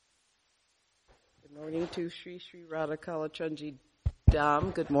Good morning to Sri Sri Radha Kalachandji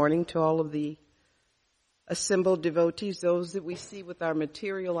Dham. Good morning to all of the assembled devotees, those that we see with our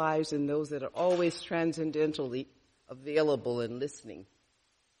material eyes and those that are always transcendentally available and listening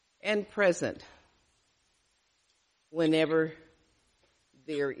and present whenever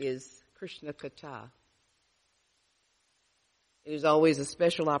there is Krishna Katha. It is always a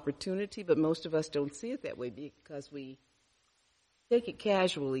special opportunity, but most of us don't see it that way because we take it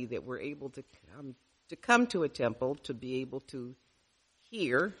casually that we're able to come to a temple to be able to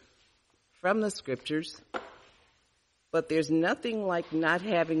hear from the scriptures. But there's nothing like not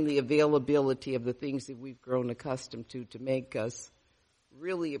having the availability of the things that we've grown accustomed to make us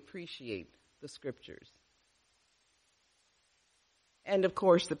really appreciate the scriptures. And of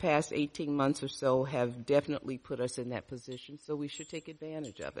course, the past 18 months or so have definitely put us in that position, so we should take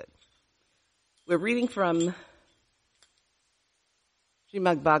advantage of it. We're reading from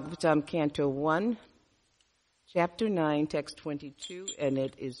Srimad Bhagavatam, Canto 1, Chapter 9, Text 22, and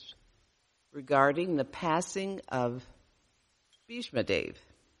it is regarding the passing of Bhishma Dev.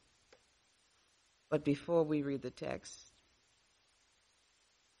 But before we read the text,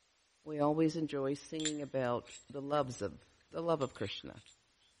 we always enjoy singing about the love of Krishna.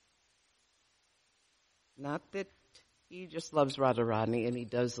 Not that he just loves Radharani, and he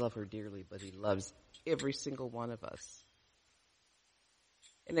does love her dearly, but he loves every single one of us.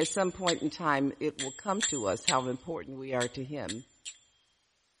 And at some point in time, it will come to us how important we are to him.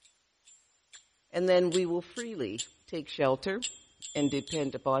 And then we will freely take shelter and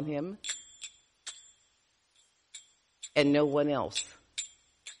depend upon him and no one else.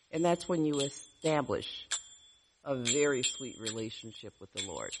 And that's when you establish a very sweet relationship with the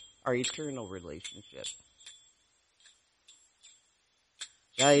Lord, our eternal relationship.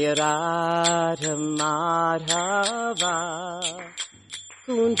 Jaya Radha Madhava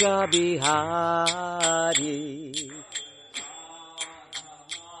Kunja Bihari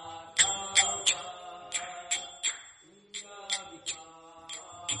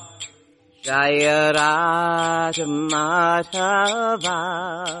Jaya Radha Madhava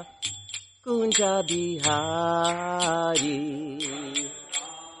Kunja Bihari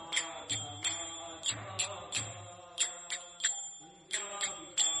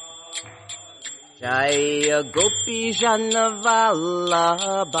Jaya Gopi Jana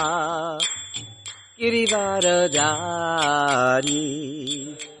Vallabha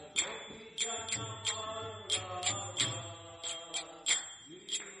Girivaradhari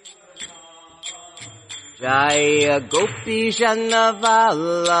Jaya Gopi Jana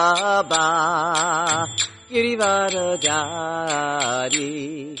Vallabha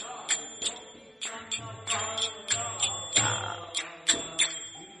Girivaradhari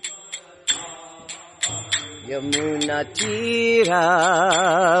Yamuna Tira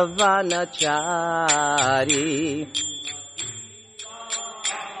Vanachari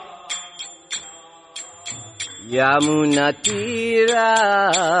Yamuna Tira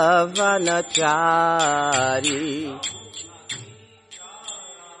Vanachari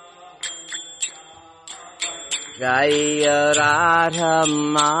Jaya Radha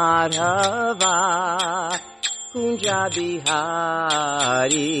Madhava Kunja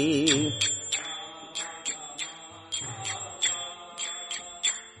Bihari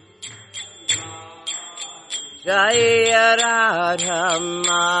Jaya Radha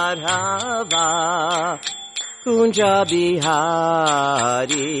Madhava Kunja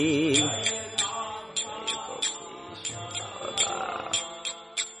Bihari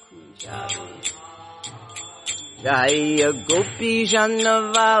Jaya Gopi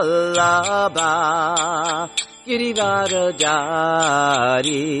Jana Vallabha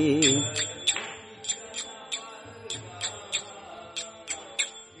Girivaradhari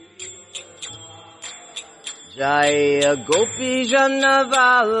Jaya Gopi Jana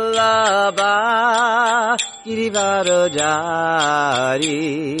Vallabha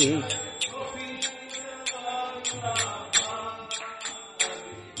Girivaradhari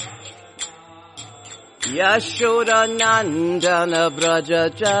Yashoda Nandana Braja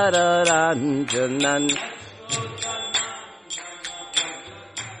Chararanjanan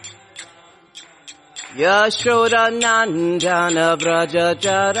Yashoda Nandana Braja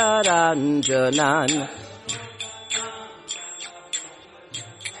Chararanjanan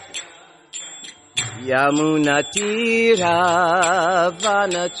Yamuna Tira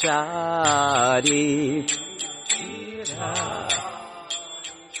Vanachari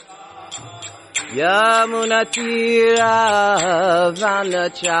Yamuna Tira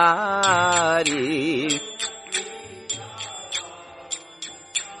Vanachari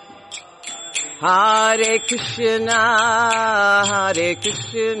Hare Krishna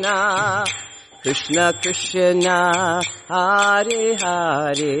Krishna Krishna, Hare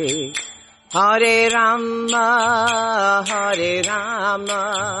Hare, Hare Rama, Hare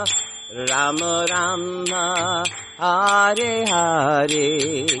Rama, Rama Rama, Hare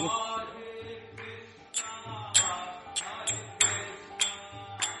Hare.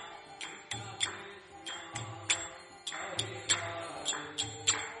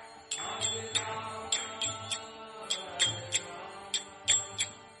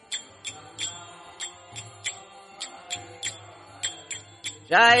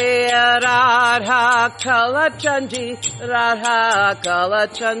 Jaya Radha Kalachandji, Radha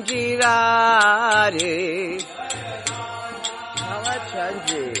Kalachandji Radhe.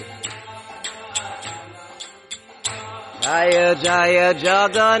 Kalachandji. Jaya Jaya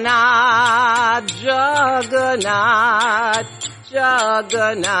Jagannath, Jagannath,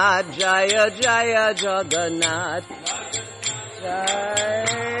 Jagannath, Jaya Jaya Jagannath.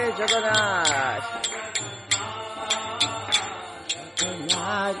 Jaya Jagannath.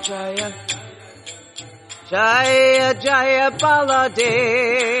 Jaya Jaya Jaya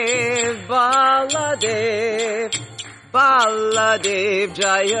Baladev, Baladev, Baladev,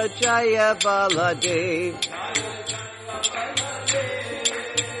 Jaya Jaya Baladev.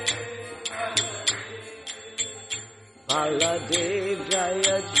 Baladev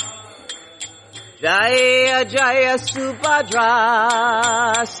Jaya Jaya Jaya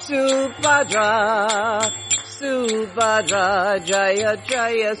Subhadra, Subhadra, Subhadra, Jaya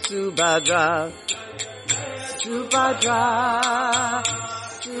Jaya Subhadra, Subhadra,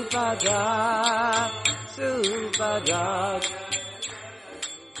 Subhadra, Subhadra.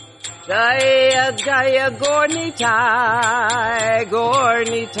 Jaya Jaya Gornitai,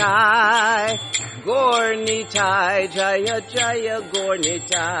 Gornitai, Gornitai, Jaya Jaya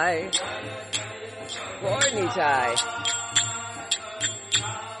Gornitai, Gornitai.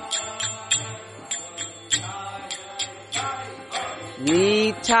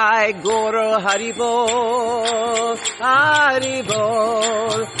 Nitai Goro Haribol,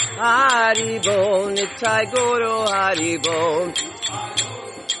 Haribol, Haribol, Nitai Goro Haribol,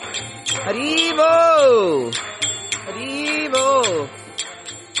 Haribol, Haribol.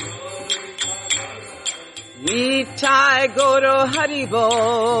 Nitai Goro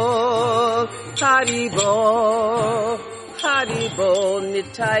Haribol, Haribol, Haribol,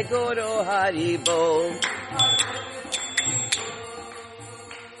 Nitai Goro Haribol.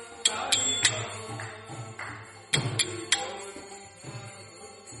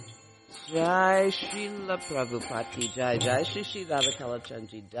 Jai Srila Prabhupada ki jai, Jai Shri Shri Radha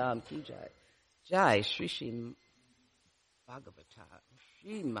Kalachandji Dham ki jai, Jai Shri Shri Bhagavatam,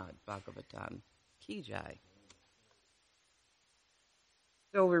 Srimad Bhagavatam ki jai.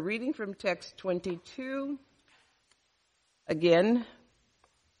 So we're reading from text 22, again,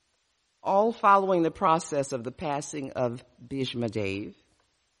 all following the process of the passing of Bhishma Dev.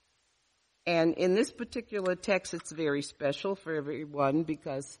 And in this particular text, it's very special for everyone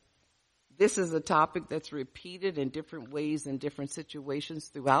because this is a topic that's repeated in different ways in different situations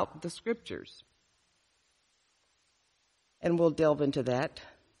throughout the scriptures. And we'll delve into that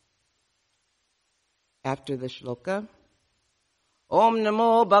after the shloka. Om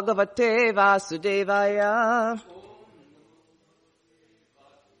Namo Bhagavate Vasudevaya.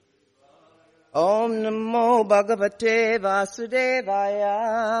 Om Namo Bhagavate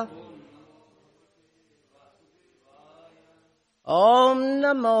Vasudevaya. Om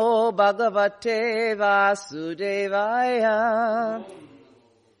Namo Bhagavate Vasudevaya.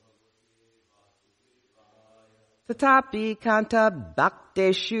 Tatapi Kanta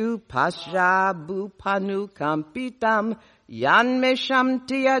Bhakteshu Pasya Bhupanu Kampitam Yanme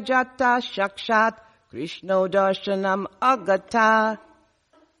Shamti Ajata Shakshat Krishno Darshanam Agata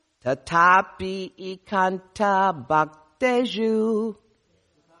Tatapi Ikanta Bhakteshu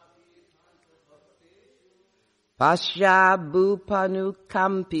Pasya Bhupanu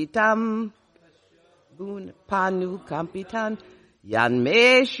Kampitam Panu Kampitam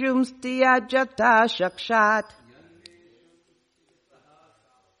Yanme Shumsti Ajata Shakshat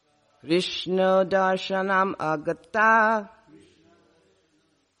Krishna Darshanam Agata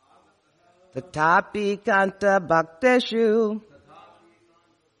Tatapi Kanta Bhakteshu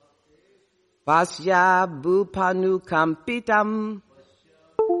Pasya Bhupanu Kampitam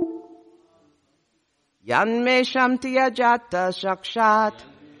Yanme Shamti Ajata Shakshat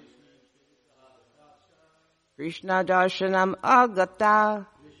Krishna Darshanam Agata.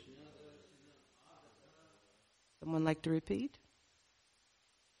 Someone like to repeat?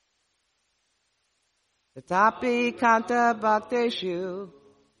 Tatapi Kanta Bhakteshu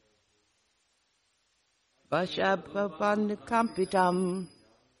Pasya Bhupanu Kampitam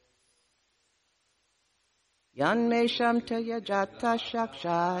Yanmesham Tayajata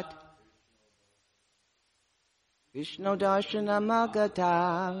Shakshat Vishnu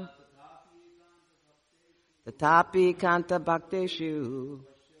Darshanamagata Tatapi Kanta Bhakteshu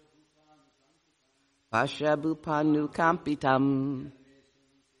Pashabhupanu Kampitam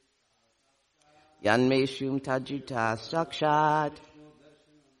Yanmeshum Tajuta Sakshat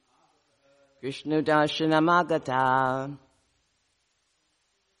Krishna Darshanamagata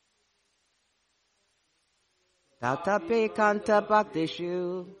Tatape Kanta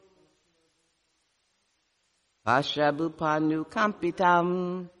Bhakteshu Pashabhupanu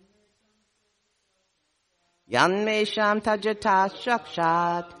Kampitam Yanmesham Tajata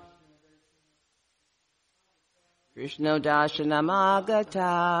Shakshat Krishna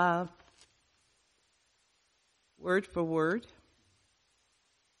Darshanamagata. Word for word.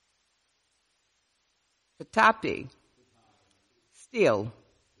 Tatapi, still,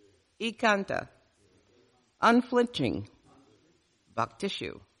 ikanta, unflinching,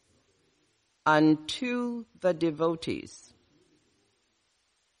 bhaktishu, unto the devotees.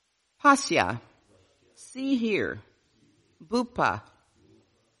 Pasya, see here, Bhupa,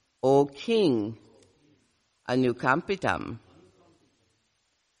 O king, anukampitam.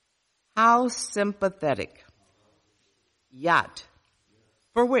 How sympathetic. Yat,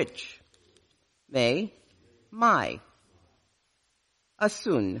 for which? May, my.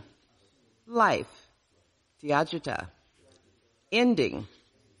 Asun, life. Tyajata, ending.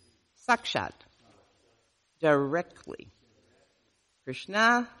 Sakshat, directly.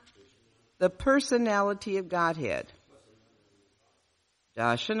 Krishna, the personality of Godhead.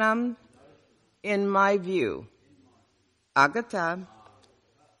 Darshanam, in my view. Agata,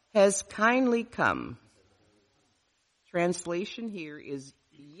 has kindly come. Translation here is,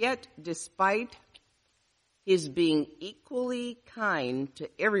 yet despite his being equally kind to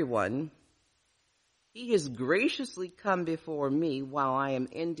everyone, he has graciously come before me while I am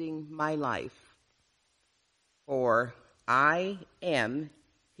ending my life. For I am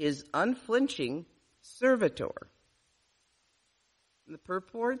his unflinching servitor. The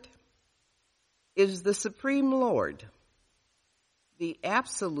purport is the Supreme Lord, the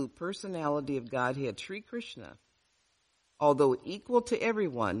absolute personality of Godhead, Sri Krishna, although equal to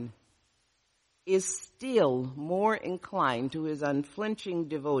everyone, is still more inclined to his unflinching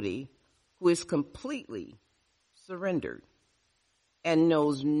devotee who is completely surrendered and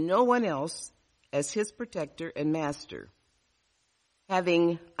knows no one else as his protector and master.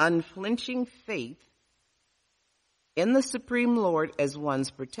 Having unflinching faith in the Supreme Lord as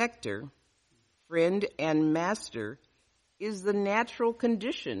one's protector, friend, and master is the natural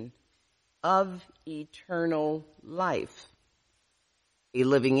condition of eternal life. A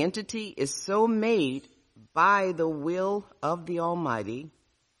living entity is so made by the will of the Almighty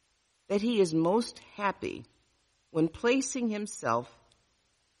that he is most happy when placing himself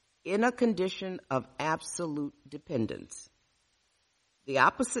in a condition of absolute dependence. The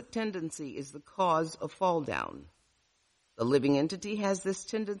opposite tendency is the cause of fall down. The living entity has this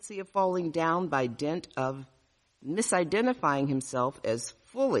tendency of falling down by dint of misidentifying himself as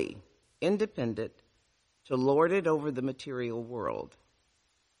fully independent to lord it over the material world.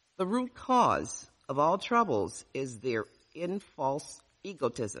 The root cause of all troubles is therein false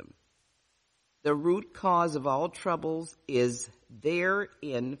egotism. The root cause of all troubles is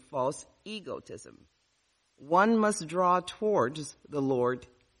therein false egotism. One must draw towards the Lord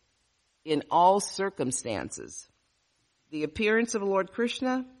in all circumstances. The appearance of Lord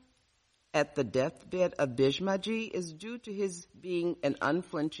Krishna at the deathbed of Bhishmaji is due to his being an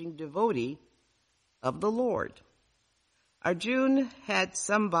unflinching devotee of the Lord. Arjuna had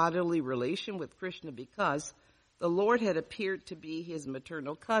some bodily relation with Krishna because the Lord had appeared to be his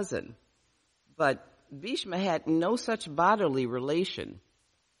maternal cousin, but Bhishma had no such bodily relation.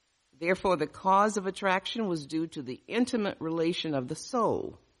 Therefore, the cause of attraction was due to the intimate relation of the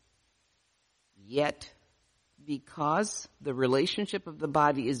soul. Yet, because the relationship of the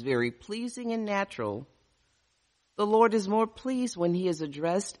body is very pleasing and natural, the Lord is more pleased when he is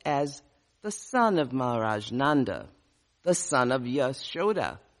addressed as the son of Maharaj Nanda, the son of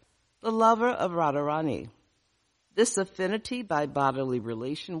Yashoda, the lover of Radharani. This affinity by bodily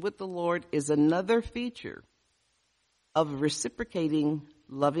relation with the Lord is another feature of reciprocating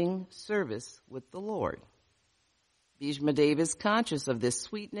loving service with the Lord. Bhishmadev is conscious of this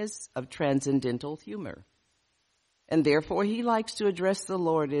sweetness of transcendental humor, and therefore he likes to address the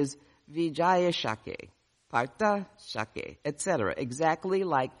Lord as Vijaya Shake, Partha Shake, etc., exactly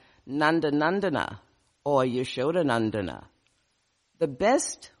like Nanda Nandana or Yashoda Nandana. The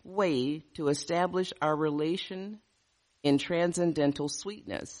best way to establish our relation in transcendental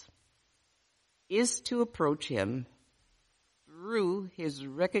sweetness is to approach him through his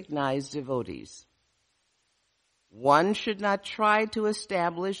recognized devotees. One should not try to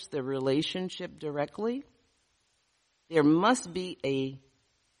establish the relationship directly. There must be a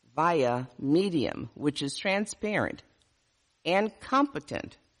via medium which is transparent and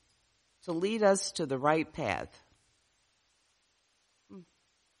competent to lead us to the right path.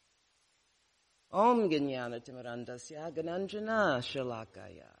 Om Ganyana Timarandasya Gananjana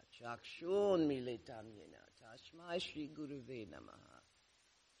Shalakaya Chakshon Miletam Yena Tashmai Shri Guruve Namaha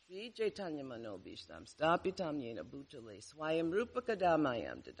Shri Chaitanya Manobishtam Stapitam Yena Bhutale Swayam Rupa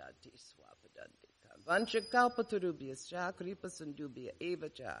Kadamayam Dadati Swapadandika Vanchakalpatarubhya Shakripa Sandubhya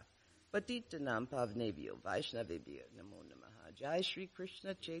Evacha Patitanam Pavnebhyo Vaishnavebhyo Namo Namaha Jai Shri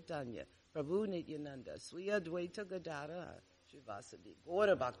Krishna Chaitanya Prabhu Nityananda Swiya Dvaita Gadara Shivasadi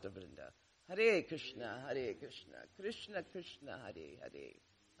Gaura Bhaktavrinda Hare Krishna, Krishna Krishna, Hare Hare,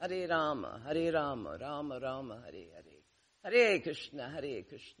 Hare Rama, Rama Rama, Hare Hare, Hare Krishna,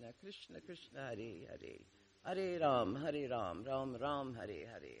 Krishna Krishna, Hare Hare, Hare Ram, Ram Ram, Hare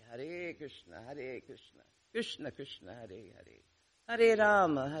Hare, Hare Krishna, Krishna Krishna, Hare Hare, Hare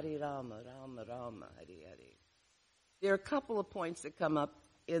Rama, Rama Rama, Hare Hare. There are a couple of points that come up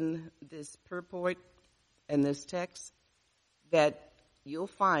in this purport and this text that you'll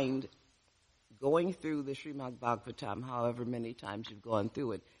find going through the Srimad Bhagavatam, however many times you've gone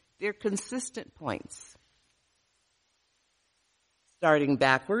through it. They're consistent points. Starting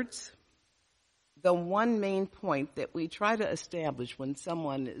backwards, the one main point that we try to establish when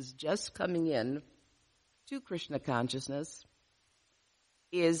someone is just coming in to Krishna consciousness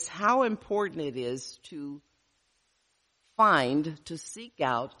is how important it is to seek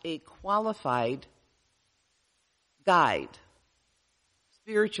out a qualified guide,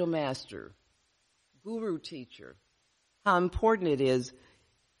 spiritual master, guru teacher, how important it is.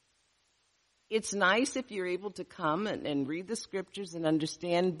 It's nice if you're able to come and read the scriptures and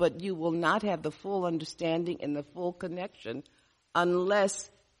understand, but you will not have the full understanding and the full connection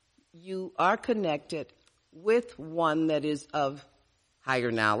unless you are connected with one that is of higher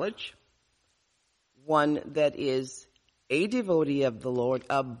knowledge, one that is a devotee of the Lord,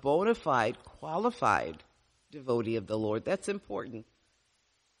 a bona fide, qualified devotee of the Lord. That's important.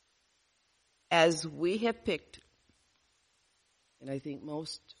 As we have picked, and I think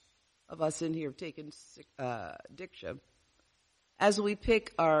most of us in here have taken Diksha, as we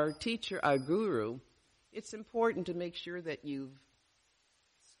pick our teacher, our guru, it's important to make sure that you've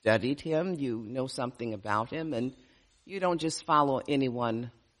studied him, you know something about him, and you don't just follow anyone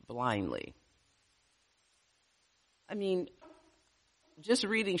blindly. I mean, just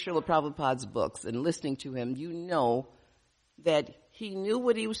reading Srila Prabhupada's books and listening to him, you know that he knew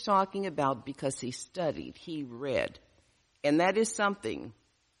what he was talking about because he studied, he read. And that is something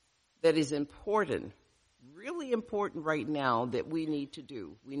that is important, really important right now that we need to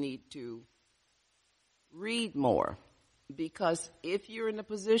do. We need to read more, because if you're in a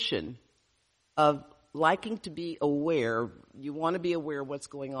position of liking to be aware, you want to be aware of what's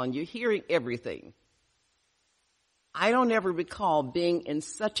going on, you're hearing everything. I don't ever recall being in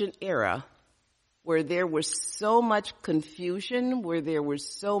such an era where there was so much confusion, where there was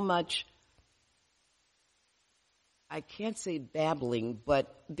so much, I can't say babbling,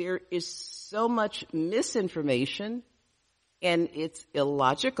 but there is so much misinformation, and it's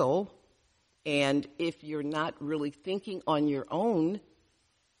illogical, and if you're not really thinking on your own,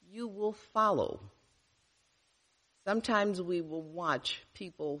 you will follow. Sometimes we will watch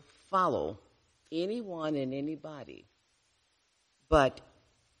people follow anyone and anybody. But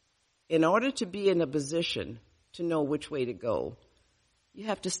in order to be in a position to know which way to go, you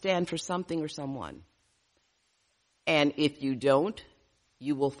have to stand for something or someone. And if you don't,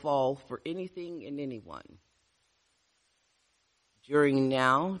 you will fall for anything and anyone. During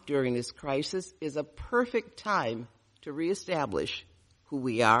this crisis, is a perfect time to reestablish who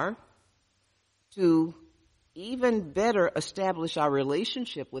we are, to even better establish our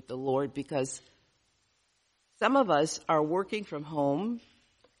relationship with the Lord, because some of us are working from home.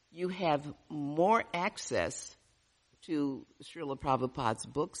 You have more access to Srila Prabhupada's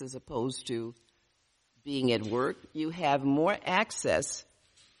books as opposed to being at work. You have more access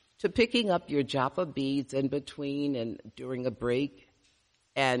to picking up your japa beads in between and during a break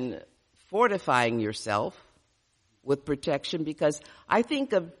and fortifying yourself with protection, because I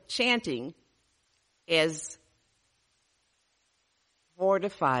think of chanting as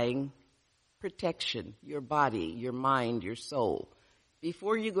fortifying protection, your body, your mind, your soul.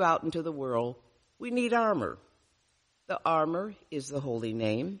 Before you go out into the world, we need armor. The armor is the holy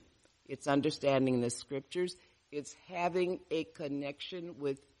name. It's understanding the scriptures. It's having a connection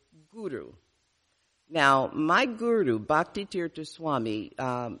with Guru. Now, my guru, Bhakti Tirtha Swami,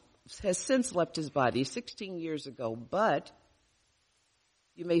 has since left his body 16 years ago, but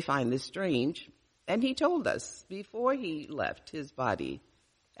you may find this strange. And he told us before he left his body,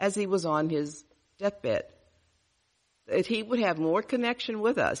 as he was on his deathbed, that he would have more connection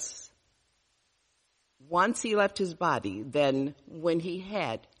with us once he left his body than when he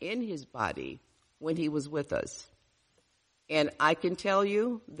had in his body when he was with us. And I can tell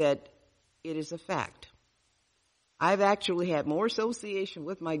you that it is a fact. I've actually had more association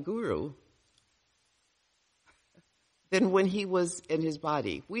with my guru than when he was in his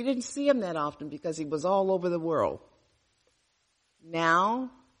body. We didn't see him that often because he was all over the world.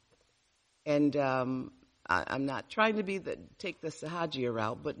 Now, and I'm not trying to take the Sahaja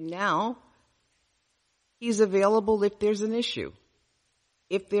route, but now he's available if there's an issue,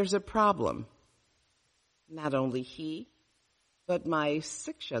 if there's a problem. Not only he, but my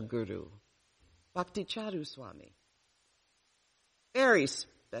Siksha guru, Bhakti Charu Swami. Very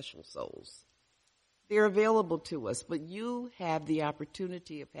special souls. They're available to us, but you have the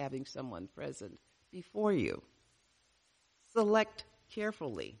opportunity of having someone present before you. Select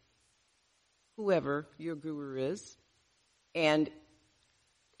carefully whoever your guru is, and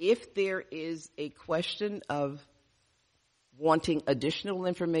if there is a question of wanting additional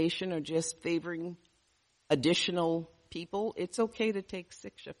information or just favoring additional people, it's okay to take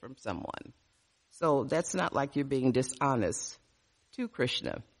Siksha from someone. So that's not like you're being dishonest to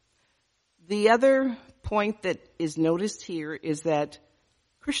Krishna. The other point that is noticed here is that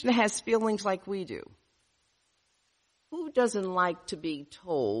Krishna has feelings like we do. Who doesn't like to be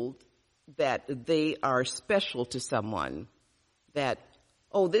told that they are special to someone? That,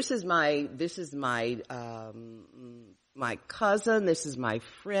 oh, this is my cousin, this is my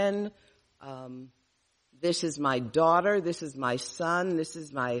friend, this is my daughter, this is my son, this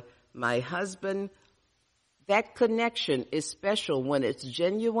is my husband. That connection is special when it's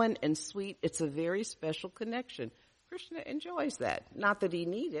genuine and sweet. It's a very special connection. Krishna enjoys that. Not that he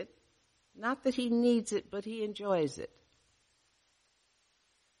needs it, but he enjoys it.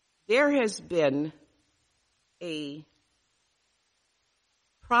 There has been a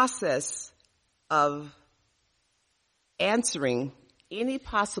process of answering any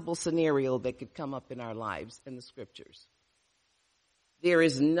possible scenario that could come up in our lives in the scriptures. There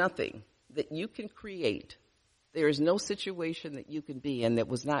is nothing that you can create. There is no situation that you can be in that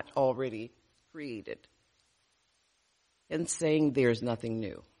was not already created. And saying there's nothing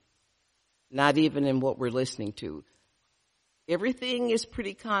new. Not even in what we're listening to. Everything is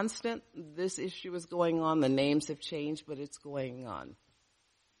pretty constant. This issue is going on. The names have changed, but it's going on.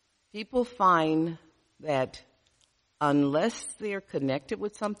 People find that unless they're connected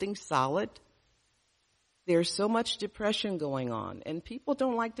with something solid, there's so much depression going on. And people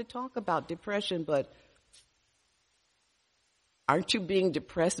don't like to talk about depression, but aren't you being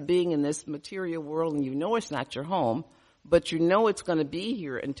depressed being in this material world and you know it's not your home, but you know it's going to be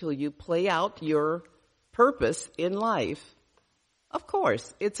here until you play out your purpose in life? Of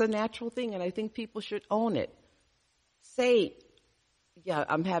course, it's a natural thing, and I think people should own it. Say, yeah,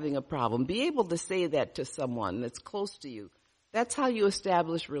 I'm having a problem. Be able to say that to someone that's close to you. That's how you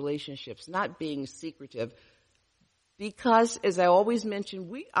establish relationships, not being secretive. Because, as I always mention,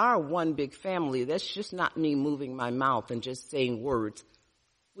 we are one big family. That's just not me moving my mouth and just saying words.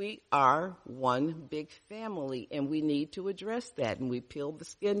 We are one big family, and we need to address that. And we peel the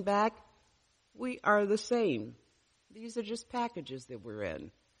skin back. We are the same. These are just packages that we're in.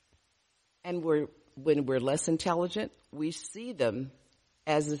 And when we're less intelligent, we see them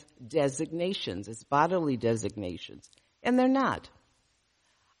as designations, as bodily designations. And they're not.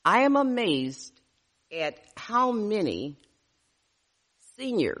 I am amazed at how many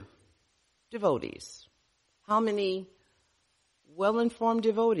senior devotees, how many well-informed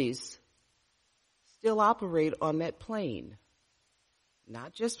devotees still operate on that plane.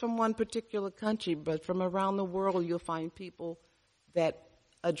 Not just from one particular country, but from around the world, you'll find people that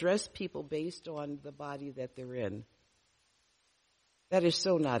address people based on the body that they're in. That is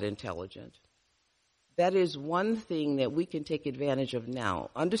so not intelligent. That is one thing that we can take advantage of now.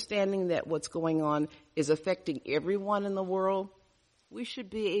 Understanding that what's going on is affecting everyone in the world, we should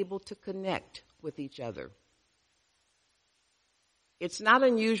be able to connect with each other. It's not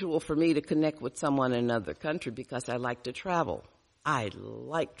unusual for me to connect with someone in another country because I like to travel. I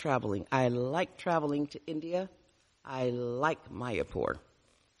like traveling. I like traveling to India. I like Mayapur.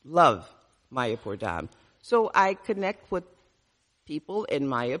 Love Mayapur Dham. So I connect with people in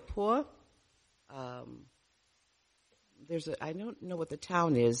Mayapur. I don't know what the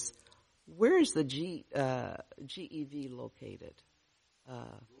town is. Where is the GEV located?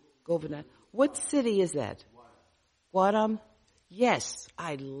 Govardhan. What city is that? Guadam? Yes,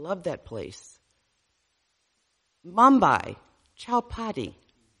 I love that place. Mumbai, Chowpatty,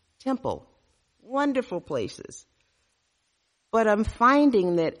 Temple, wonderful places. But I'm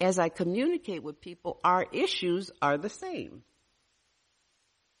finding that as I communicate with people, our issues are the same.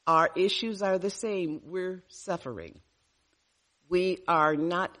 Our issues are the same. We're suffering. We are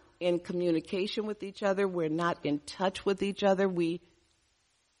not in communication with each other. We're not in touch with each other. We,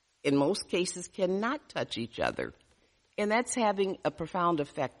 in most cases, cannot touch each other. And that's having a profound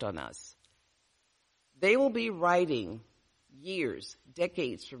effect on us. They will be writing years,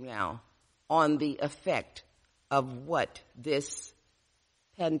 decades from now, on the effect of what this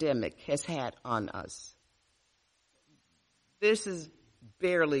pandemic has had on us. This is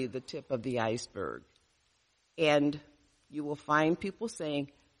barely the tip of the iceberg. And you will find people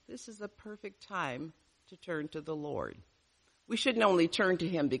saying, this is a perfect time to turn to the Lord. We shouldn't only turn to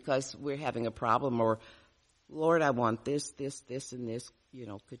Him because we're having a problem or, Lord, I want this, and this.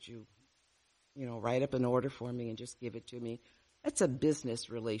 Could you, write up an order for me and just give it to me? That's a business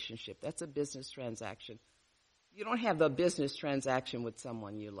relationship. That's a business transaction. You don't have a business transaction with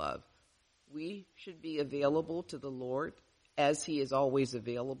someone you love. We should be available to the Lord as He is always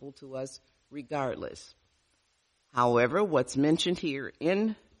available to us, regardless. However, what's mentioned here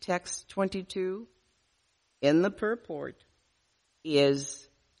in text 22, in the purport, is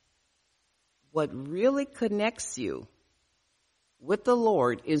what really connects you with the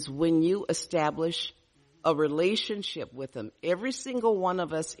Lord is when you establish a relationship with Him. Every single one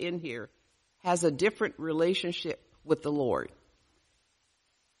of us in here has a different relationship with the Lord.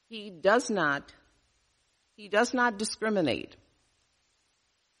 He does not discriminate.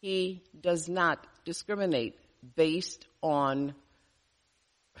 He does not discriminate based on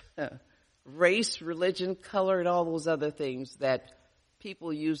race, religion, color, and all those other things that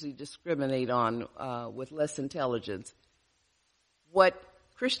people usually discriminate on with less intelligence. What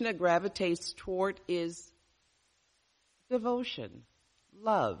Krishna gravitates toward is devotion,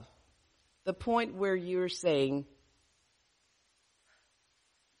 love. The point where you're saying,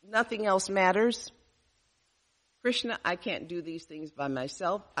 nothing else matters. Krishna, I can't do these things by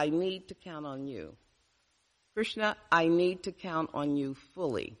myself. I need to count on you. Krishna, I need to count on you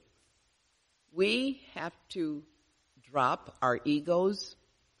fully. We have to drop our egos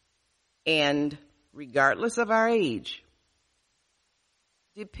and, regardless of our age,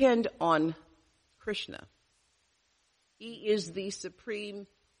 depend on Krishna. He is the supreme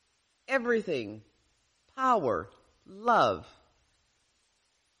everything, power, love,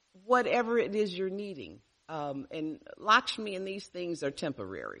 whatever it is you're needing. And Lakshmi and these things are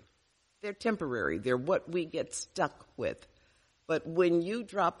temporary. They're temporary. They're what we get stuck with. But when you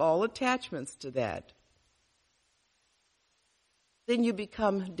drop all attachments to that, then you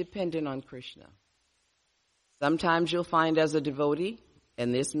become dependent on Krishna. Sometimes you'll find as a devotee,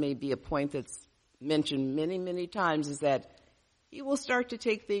 and this may be a point that's mentioned many, many times, is that He will start to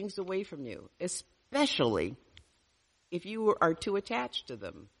take things away from you, especially if you are too attached to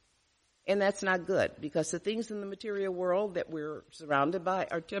them. And that's not good, because the things in the material world that we're surrounded by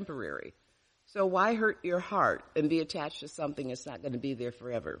are temporary. So why hurt your heart and be attached to something that's not going to be there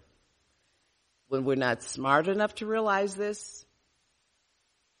forever? When we're not smart enough to realize this,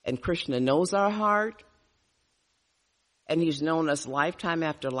 and Krishna knows our heart, and He's known us lifetime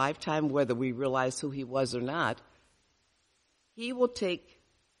after lifetime, whether we realize who He was or not, He will take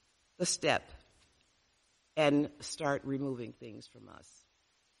the step and start removing things from us.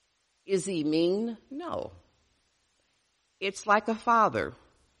 Is He mean? No. It's like a father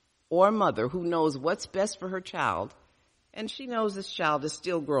or a mother who knows what's best for her child, and she knows this child is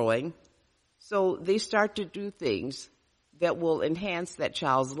still growing, so they start to do things that will enhance that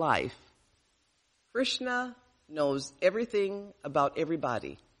child's life. Krishna knows everything about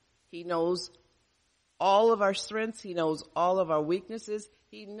everybody. He knows all of our strengths. He knows all of our weaknesses.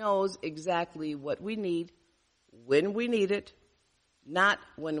 He knows exactly what we need, when we need it, not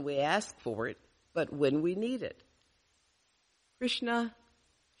when we ask for it, but when we need it. Krishna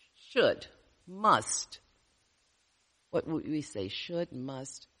should, must. What would we say? Should,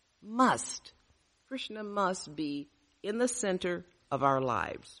 must. Krishna must be in the center of our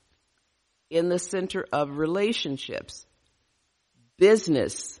lives, in the center of relationships,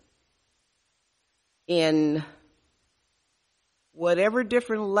 business, in whatever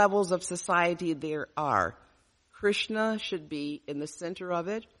different levels of society there are. Krishna should be in the center of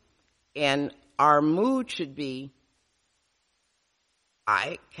it, and our mood should be,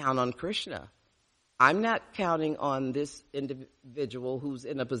 I count on Krishna. I'm not counting on this individual who's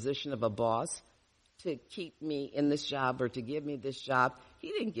in a position of a boss to keep me in this job or to give me this job. He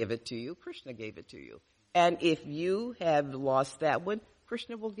didn't give it to you. Krishna gave it to you. And if you have lost that one,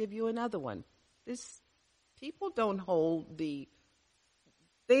 Krishna will give you another one. People don't hold they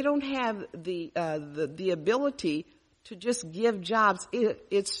don't have the ability to just give jobs.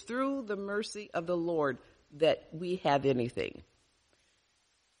 It's through the mercy of the Lord that we have anything.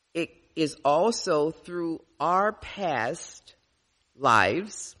 It is also through our past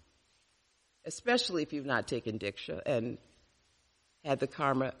lives, especially if you've not taken Diksha and had the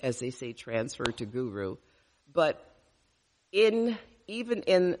karma, as they say, transferred to Guru. But even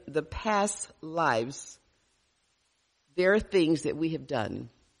in the past lives, there are things that we have done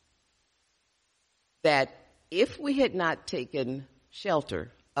that if we had not taken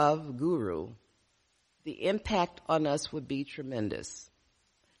shelter of Guru, the impact on us would be tremendous.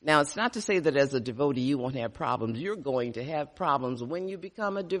 Now, it's not to say that as a devotee you won't have problems. You're going to have problems when you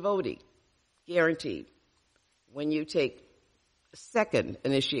become a devotee, guaranteed. When you take a second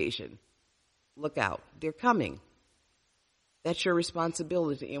initiation, look out. They're coming. That's your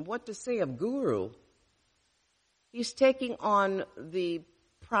responsibility. And what to say of Guru? He's taking on the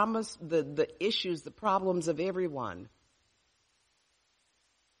promise, the issues, the problems of everyone.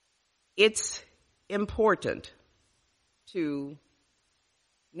 It's important to,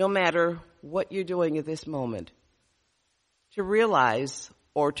 no matter what you're doing at this moment, to realize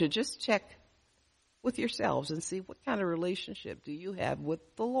or to just check with yourselves and see what kind of relationship do you have with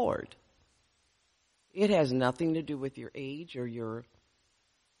the Lord. It has nothing to do with your age or your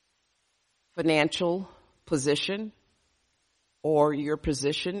financial position or your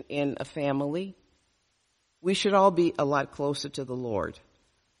position in a family. We should all be a lot closer to the Lord.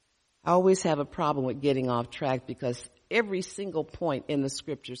 I always have a problem with getting off track because every single point in the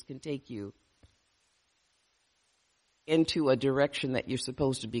scriptures can take you into a direction that you're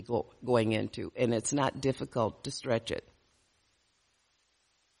supposed to be going into, and it's not difficult to stretch it.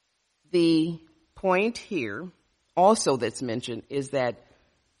 The point here also that's mentioned is that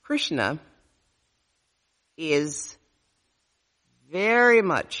Krishna is very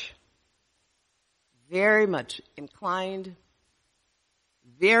much inclined,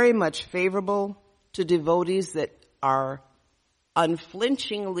 very much favorable to devotees that are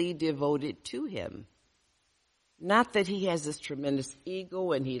unflinchingly devoted to him. Not that he has this tremendous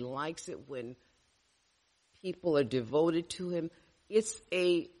ego and he likes it when people are devoted to him. It's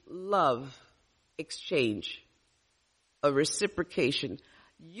a love exchange, a reciprocation.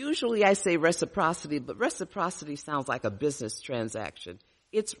 Usually I say reciprocity, but reciprocity sounds like a business transaction.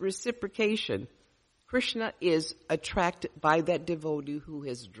 It's reciprocation. Krishna is attracted by that devotee who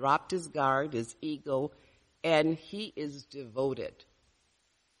has dropped his guard, his ego, and he is devoted.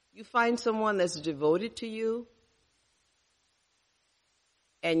 You find someone that's devoted to you,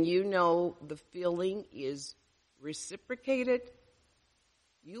 and you know the feeling is reciprocated,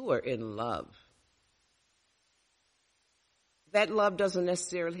 you are in love. That love doesn't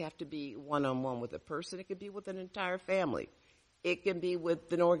necessarily have to be one-on-one with a person. It could be with an entire family. It can be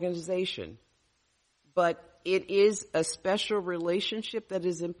with an organization. But it is a special relationship that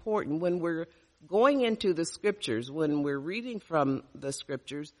is important. When we're going into the scriptures, when we're reading from the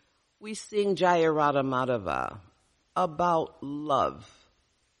scriptures, we sing Jaya Radha Madhava about love.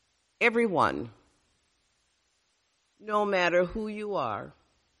 Everyone, no matter who you are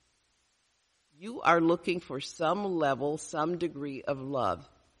looking for some level, some degree of love.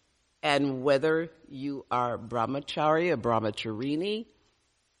 And whether you are brahmachari or brahmacharini,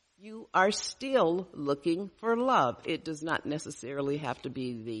 you are still looking for love. It does not necessarily have to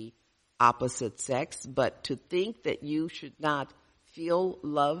be the opposite sex, but to think that you should not feel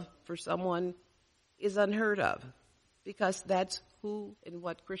love for someone is unheard of, because that's who and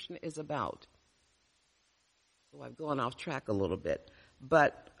what Krishna is about. So I've gone off track a little bit,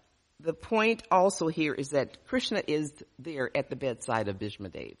 but the point also here is that Krishna is there at the bedside of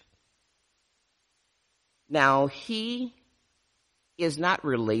Bhishmadev. Now, he is not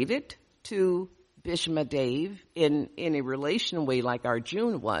related to Bhishmadev in a relation way like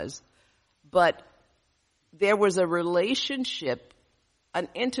Arjuna was, but there was a relationship, an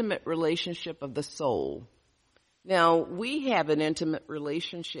intimate relationship of the soul. Now, we have an intimate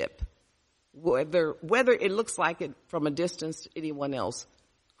relationship, whether it looks like it from a distance to anyone else.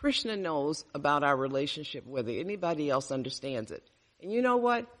 Krishna knows about our relationship, whether anybody else understands it. And you know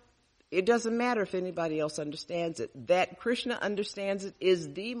what? It doesn't matter if anybody else understands it. That Krishna understands it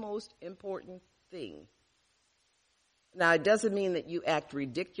is the most important thing. Now, it doesn't mean that you act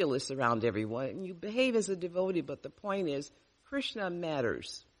ridiculous around everyone and you behave as a devotee, but the point is, Krishna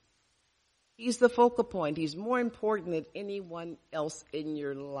matters. He's the focal point. He's more important than anyone else in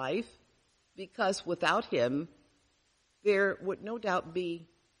your life, because without him, there would no doubt be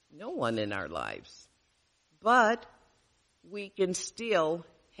no one in our lives. But we can still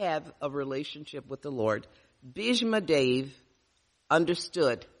have a relationship with the Lord. Bhishma Dev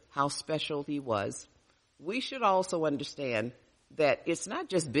understood how special he was. We should also understand that it's not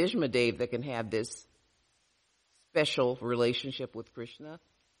just Bhishma Dev that can have this special relationship with Krishna.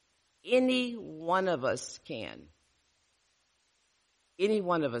 Any one of us can. Any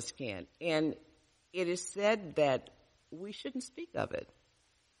one of us can. And it is said that we shouldn't speak of it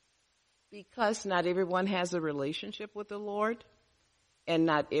because not everyone has a relationship with the Lord and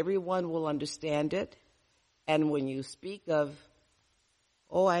not everyone will understand it. And when you speak of,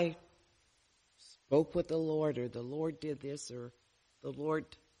 oh, I spoke with the Lord, or the Lord did this, or the Lord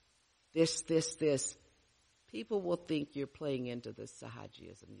this, people will think you're playing into the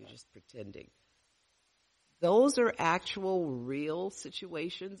Sahajism. You're just pretending. Those are actual, real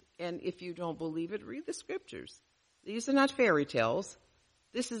situations. And if you don't believe it, read the scriptures. These are not fairy tales.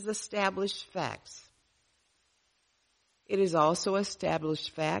 This is established facts. It is also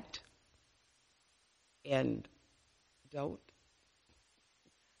established fact, and don't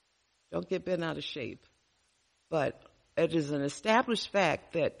get bent out of shape, but it is an established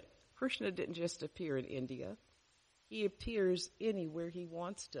fact that Krishna didn't just appear in India. He appears anywhere he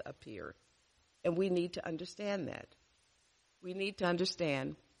wants to appear. And we need to understand that. We need to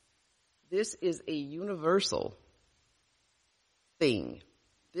understand this is a universal thing.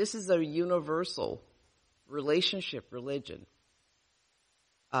 This is a universal relationship, religion.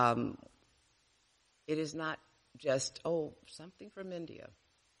 It is not just, oh, something from India.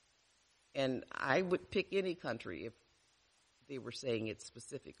 And I would pick any country if they were saying it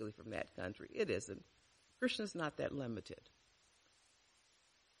specifically from that country. It isn't. Krishna's not that limited.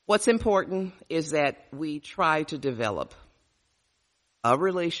 What's important is that we try to develop a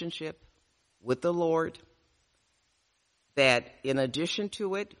relationship with the Lord, that in addition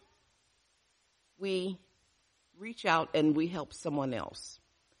to it, we reach out and we help someone else,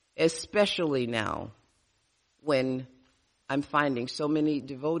 especially now when I'm finding so many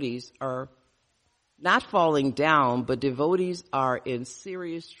devotees are not falling down, but devotees are in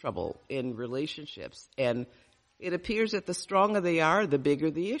serious trouble in relationships. And it appears that the stronger they are, the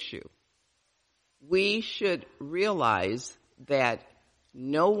bigger the issue. We should realize that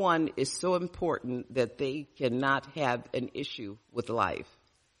no one is so important that they cannot have an issue with life.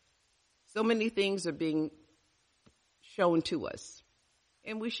 So many things are being shown to us,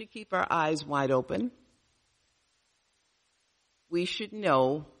 and we should keep our eyes wide open. We should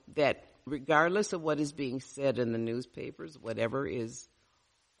know that regardless of what is being said in the newspapers, whatever is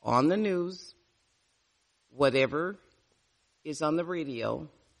on the news, whatever is on the radio,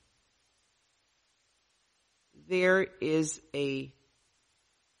 there is a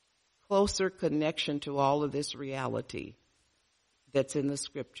closer connection to all of this reality that's in the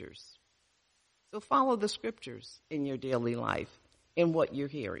scriptures. So follow the scriptures in your daily life, in what you're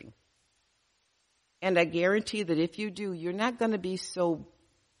hearing. And I guarantee that if you do, you're not going to be so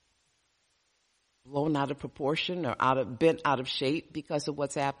blown out of proportion or bent out of shape because of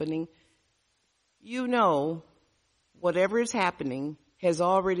what's happening. You know, whatever is happening has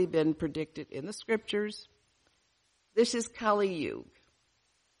already been predicted in the scriptures. This is Kali Yuga.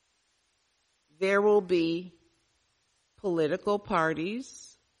 There will be political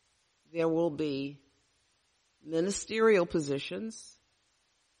parties. There will be ministerial positions.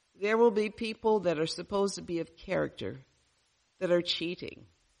 There will be people that are supposed to be of character that are cheating,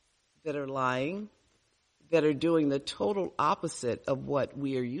 that are lying, that are doing the total opposite of what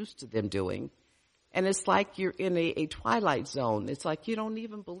we are used to them doing. And it's like you're in a twilight zone. It's like you don't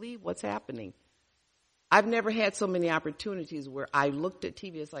even believe what's happening. I've never had so many opportunities where I looked at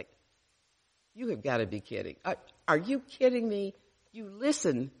TV. It's like, you have got to be kidding. Are you kidding me? You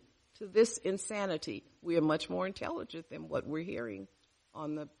listen to this insanity. We are much more intelligent than what we're hearing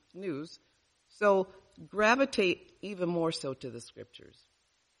on the news. So gravitate even more so to the scriptures.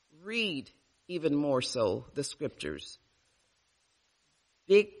 Read even more so the scriptures.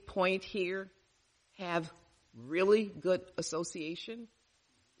 Big point here, have really good association.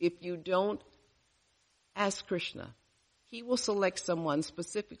 If you don't, ask Krishna. He will select someone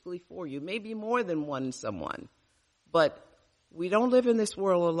specifically for you, maybe more than one someone. But we don't live in this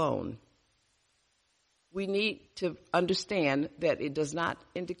world alone. We need to understand that it does not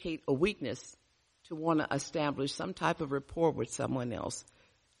indicate a weakness to want to establish some type of rapport with someone else.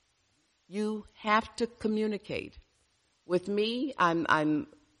 You have to communicate. With me, I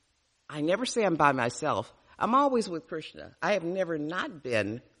never say I'm by myself. I'm always with Krishna. I have never not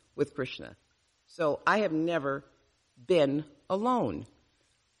been with Krishna. So I have never been alone.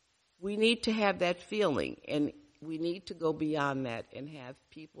 We need to have that feeling. And we need to go beyond that and have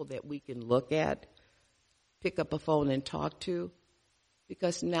people that we can look at, pick up a phone and talk to,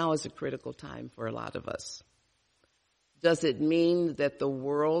 because now is a critical time for a lot of us. Does it mean that the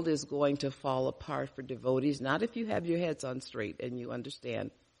world is going to fall apart for devotees? Not if you have your heads on straight and you understand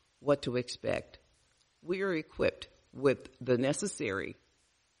what to expect. We are equipped with the necessary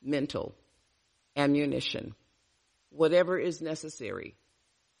mental ammunition. Whatever is necessary,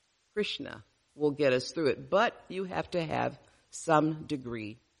 Krishna will get us through it. But you have to have some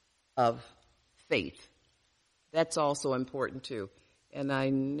degree of faith. That's also important too. And I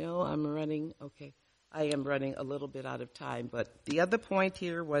know I am running a little bit out of time, but the other point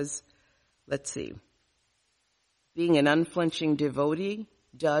here was, let's see, being an unflinching devotee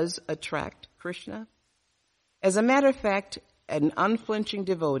does attract Krishna. As a matter of fact, an unflinching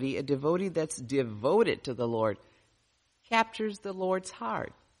devotee, a devotee that's devoted to the Lord, captures the Lord's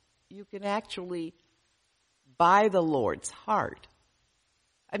heart. You can actually buy the Lord's heart.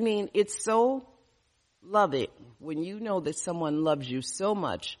 I mean, it's so loving when you know that someone loves you so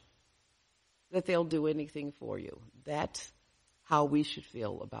much that they'll do anything for you. That's how we should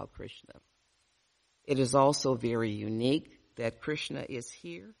feel about Krishna. It is also very unique that Krishna is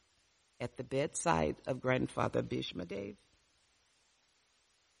here at the bedside of Grandfather Bhishma Dev.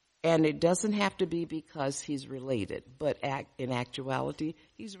 And it doesn't have to be because he's related, but in actuality,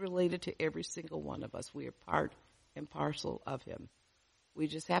 he's related to every single one of us. We are part and parcel of him. We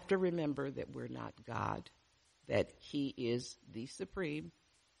just have to remember that we're not God, that he is the supreme.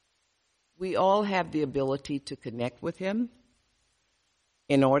 We all have the ability to connect with him.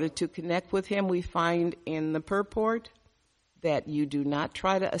 In order to connect with him, we find in the purport that you do not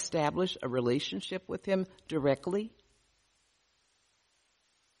try to establish a relationship with him directly.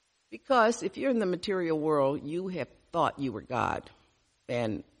 Because if you're in the material world, you have thought you were God.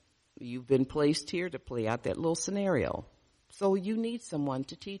 And you've been placed here to play out that little scenario. So you need someone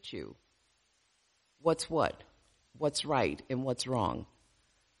to teach you what's what, what's right, and what's wrong.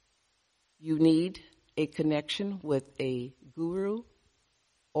 You need a connection with a guru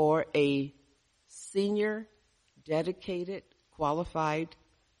or a senior, dedicated, qualified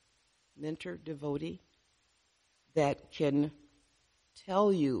mentor devotee that can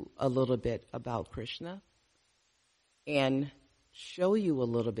tell you a little bit about Krishna and show you a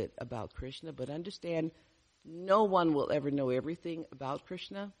little bit about Krishna, but understand no one will ever know everything about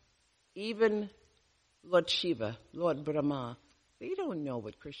Krishna. Even Lord Shiva, Lord Brahma, they don't know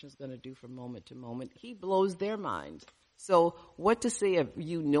what Krishna's going to do from moment to moment. He blows their minds. So what to say of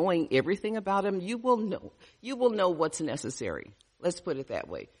you knowing everything about him? You will know what's necessary. Let's put it that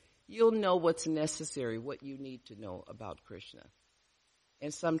way. You'll know what's necessary, what you need to know about Krishna.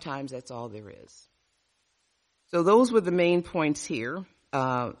 And sometimes that's all there is. So those were the main points here.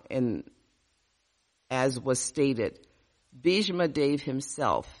 And as was stated, Bhishma Dev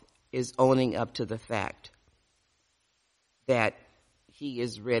himself is owning up to the fact that he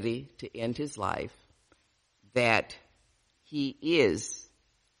is ready to end his life, that he is,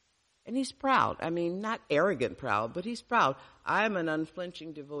 and he's proud. I mean, not arrogant proud, but he's proud. I'm an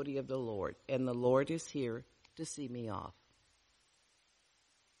unflinching devotee of the Lord, and the Lord is here to see me off.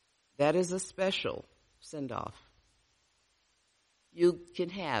 That is a special send-off. You can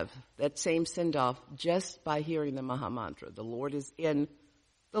have that same send-off just by hearing the Mahamantra. The Lord is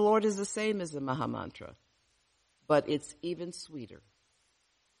the same as the Mahamantra, but it's even sweeter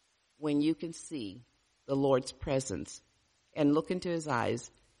when you can see the Lord's presence and look into his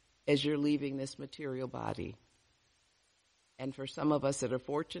eyes as you're leaving this material body. And for some of us that are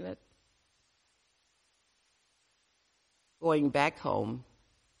fortunate, going back home,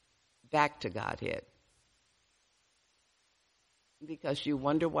 back to Godhead. Because you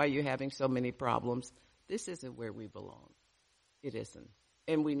wonder why you're having so many problems. This isn't where we belong. It isn't.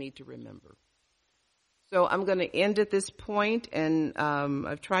 And we need to remember. So I'm going to end at this point, and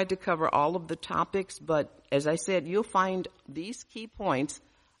I've tried to cover all of the topics, but as I said, you'll find these key points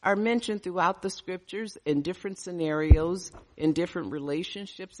are mentioned throughout the scriptures in different scenarios, in different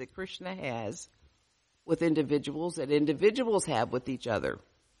relationships that Krishna has with individuals, that individuals have with each other.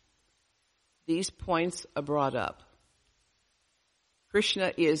 These points are brought up.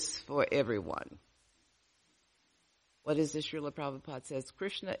 Krishna is for everyone. What is this? Srila Prabhupada says,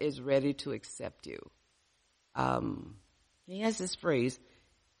 Krishna is ready to accept you. He has this phrase,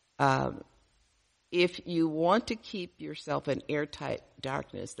 if you want to keep yourself in airtight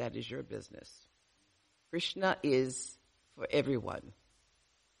darkness, that is your business. Krishna is for everyone.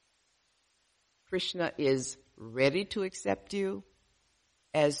 Krishna is ready to accept you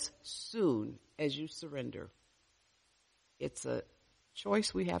as soon as you surrender. It's a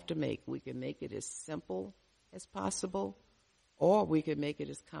choice we have to make. We can make it as simple as possible, or we can make it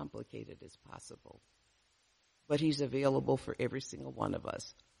as complicated as possible. But he's available for every single one of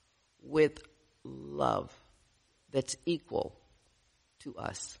us with love that's equal to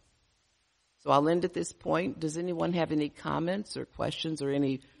us. So I'll end at this point. Does anyone have any comments or questions or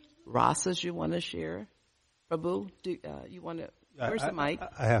any rasas you want to share? Prabhu, you want to? Where's the mic?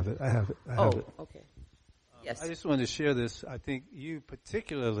 I have it. Okay. Yes. I just wanted to share this. I think you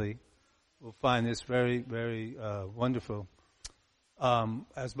particularly will find this very, very wonderful.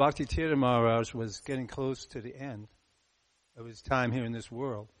 As Bhakti Tirtha Maharaj was getting close to the end of his time here in this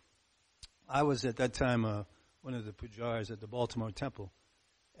world, I was at that time one of the pujaris at the Baltimore Temple,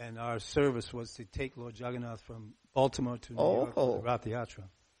 and our service was to take Lord Jagannath from Baltimore to New York for the Rath Yatra.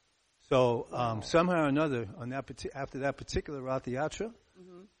 So somehow or another, after that particular Rath Yatra,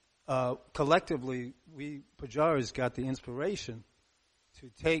 collectively we pujaris got the inspiration to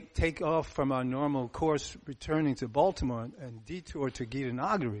take off from our normal course, returning to Baltimore and detour to Gita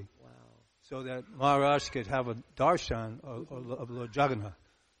Nagari, so that Maharaj could have a darshan of Lord Jagannath.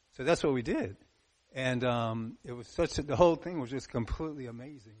 So that's what we did, and it was the whole thing was just completely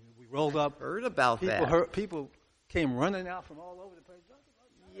amazing. We rolled up. Heard about that. People came running out from all over the place.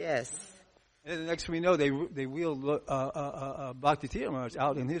 Yes. And the next thing we know, they wheeled Bhakti Tirtha Maharaj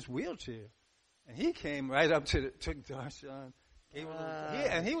out in his wheelchair, and he came right up took darshan.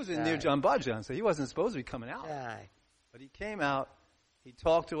 And he was in Nirjan Bhajan, so he wasn't supposed to be coming out. But he came out, he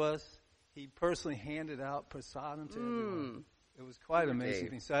talked to us, he personally handed out prasadam to everyone. It was quite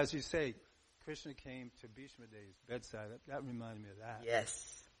amazing. So as you say, Krishna came to Bhishma Dev's bedside. That reminded me of that.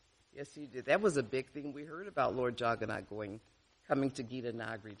 Yes, he did. That was a big thing. We heard about Lord Jagannath coming to Gita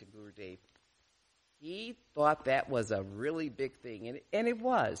Nagari to Gurudev. He thought that was a really big thing, and it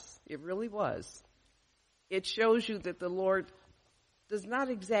was. It really was. It shows you that the Lord does not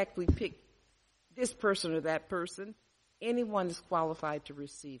exactly pick this person or that person. Anyone is qualified to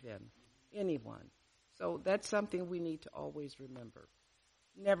receive him. Anyone. So that's something we need to always remember.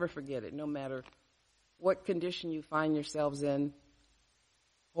 Never forget it, no matter what condition you find yourselves in.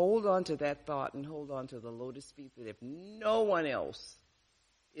 Hold on to that thought and hold on to the lotus feet that if no one else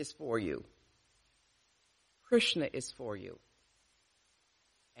is for you, Krishna is for you.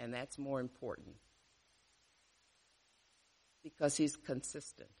 And that's more important. Because he's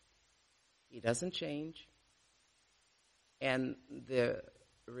consistent. He doesn't change. And the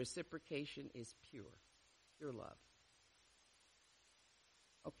reciprocation is pure love.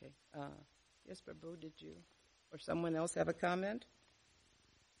 Okay. Yes, Prabhu, did you or someone else have a comment?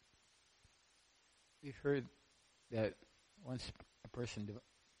 We've heard that once a person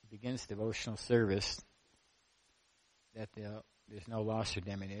begins devotional service, that there's no loss or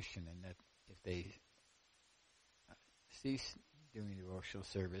diminution, and that if they cease doing devotional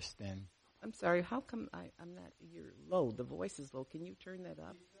service, then... I'm sorry, how come I'm not... You're low, the voice is low. Can you turn that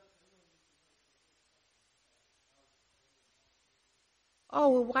up? Oh,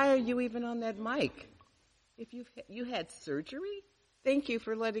 well, why are you even on that mic? If you had surgery? Thank you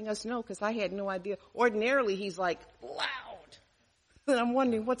for letting us know, because I had no idea. Ordinarily, he's like, loud. And I'm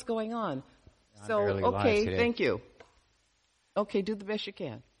wondering what's going on. So, okay, thank you. Okay, do the best you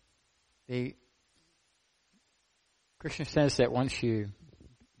can. Krishna says that once you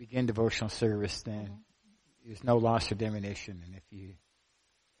begin devotional service, then there's no loss or diminution. And if you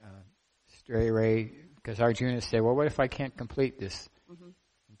stray away, because Arjuna said, well, what if I can't complete this?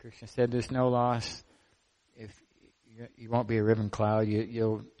 And Krishna said, there's no loss. If you won't be a ribbon cloud,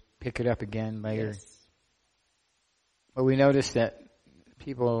 you'll pick it up again later. Yes. But we noticed that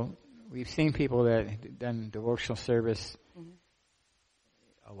we've seen people that have done devotional service,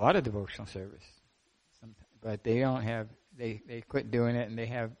 a lot of devotional service, but they don't have, they quit doing it, and they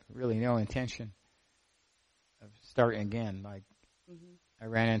have really no intention of starting again. Like, I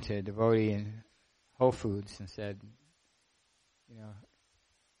ran into a devotee in Whole Foods and said,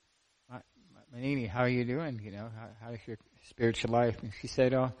 Manini, how are you doing? How's your spiritual life? And she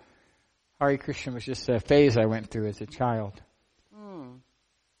said, oh, Hare Krishna was just a phase I went through as a child.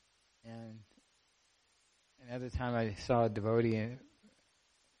 And another time I saw a devotee, ran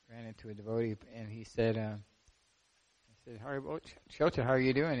into a devotee, and he said, I said, Chota, how are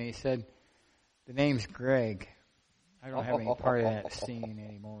you doing? And he said, the name's Greg. I don't have any part of that scene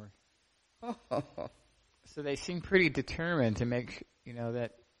anymore. So they seem pretty determined to make,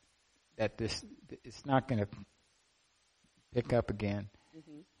 that this it's not going to pick up again.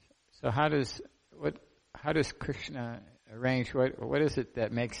 So how does Krishna arrange? What is it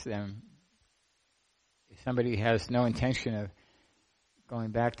that makes them? If somebody has no intention of going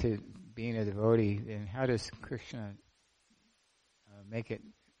back to being a devotee, then how does Krishna make it?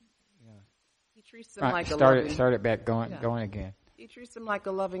 He treats them like a loving... Start it back going Yeah. going again. He treats them like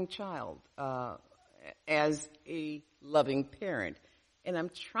a loving child, as a loving parent. And I'm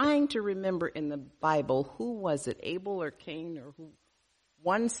trying to remember in the Bible, who was it, Abel or Cain, or who?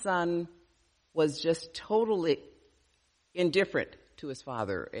 One son was just totally indifferent to his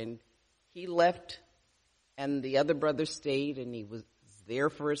father, and he left, and the other brother stayed, and he was there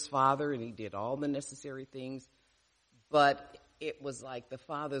for his father, and he did all the necessary things. But it was like the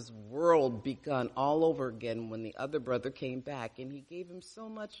father's world begun all over again when the other brother came back, and he gave him so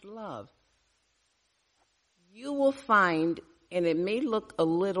much love. You will find, and it may look a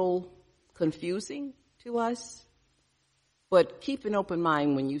little confusing to us, but keep an open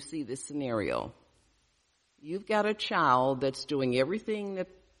mind when you see this scenario. You've got a child that's doing everything that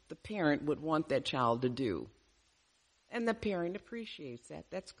the parent would want that child to do. And the parent appreciates that.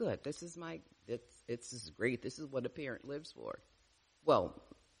 That's good. This is great. This is what a parent lives for. Well,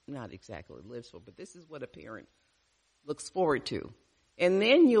 not exactly lives for, but this is what a parent looks forward to. And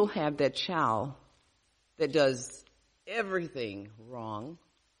then you'll have that child that does everything wrong,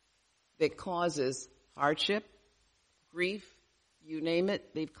 that causes hardship, grief, you name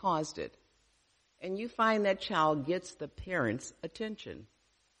it, they've caused it. And you find that child gets the parent's attention.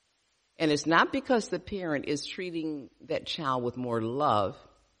 And it's not because the parent is treating that child with more love.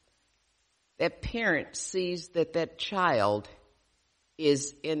 That parent sees that that child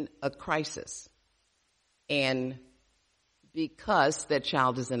is in a crisis. And because that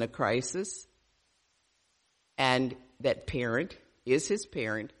child is in a crisis, and that parent is his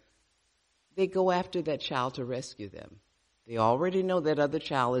parent, they go after that child to rescue them. They already know that other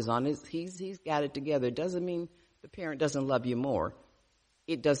child is on he's got it together. It doesn't mean the parent doesn't love you more.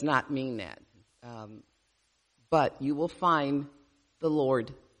 It does not mean that. But you will find the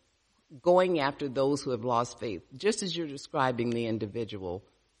Lord going after those who have lost faith, just as you're describing the individual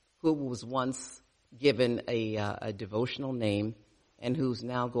who was once given a devotional name and who's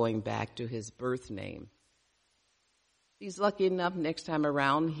now going back to his birth name. He's lucky enough next time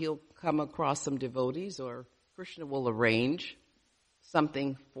around he'll come across some devotees, or Krishna will arrange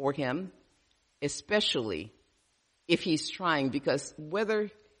something for him, especially if he's trying, because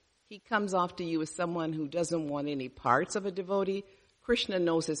whether he comes off to you as someone who doesn't want any parts of a devotee, Krishna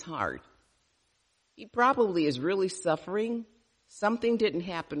knows his heart. He probably is really suffering. Something didn't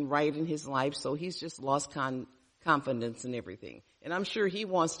happen right in his life, so he's just lost confidence in everything. And I'm sure he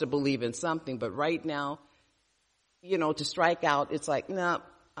wants to believe in something, but right now, to strike out, it's like, no,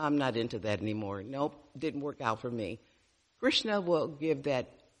 I'm not into that anymore. Nope, didn't work out for me. Krishna will give that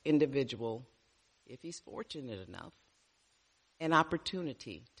individual, if he's fortunate enough, an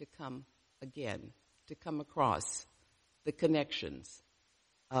opportunity to come again, to come across the connections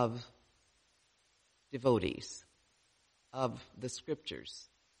of devotees, of the scriptures,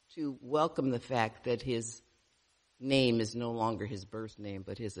 to welcome the fact that his name is no longer his birth name,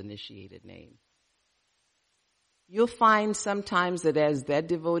 but his initiated name. You'll find sometimes that as that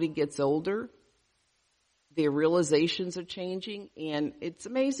devotee gets older, their realizations are changing, and it's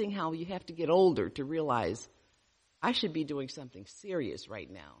amazing how you have to get older to realize, I should be doing something serious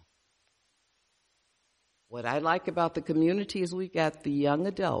right now. What I like about the community is we've got the young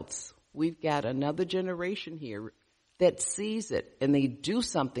adults. We've got another generation here that sees it, and they do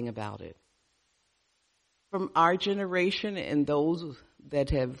something about it. From our generation and those that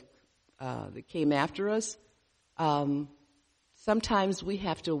that came after us, sometimes we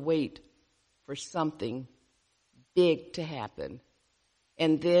have to wait for something big to happen,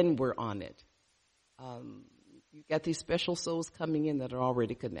 and then we're on it. You've got these special souls coming in that are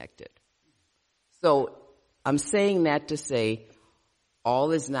already connected. So I'm saying that to say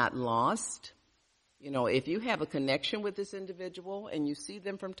all is not lost. If you have a connection with this individual and you see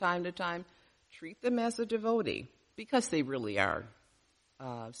them from time to time, treat them as a devotee, because they really are.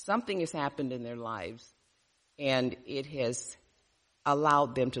 Something has happened in their lives, and it has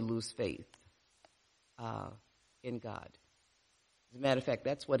allowed them to lose faith in God. As a matter of fact,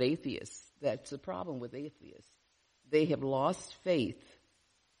 that's the problem with atheists. They have lost faith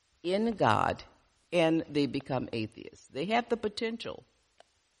in God, and they become atheists. They have the potential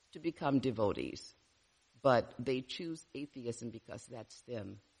to become devotees, but they choose atheism because that's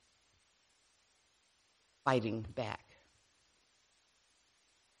them fighting back.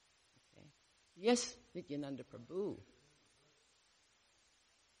 Okay. Yes, Nityananda Prabhu.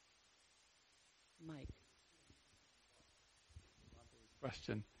 Mike.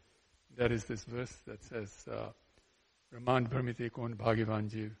 Question. That is this verse that says, Raman Bharmite Kon Bhagavan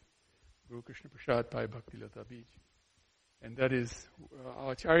Jiv, Guru Krishna Prasad Pai Bhakti Lata Bij. And that is,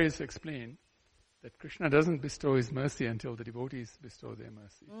 our acharyas explain that Krishna doesn't bestow his mercy until the devotees bestow their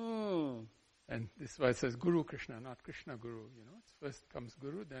mercy. And this is why it says Guru Krishna, not Krishna Guru. It's first comes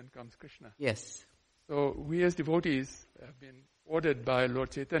Guru, then comes Krishna. Yes. So we as devotees have been ordered by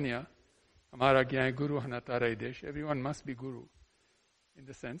Lord Chaitanya, Hamara Gyai Guru Hanatarai Desh. Everyone must be Guru, in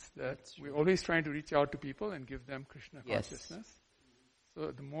the sense that we're always trying to reach out to people and give them Krishna consciousness.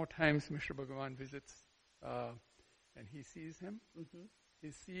 So the more times Mr. Bhagavan visits and he sees him,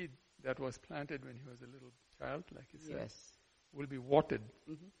 his seed that was planted when he was a little child, like he said, will be watered.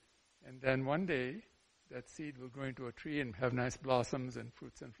 And then one day, that seed will grow into a tree and have nice blossoms and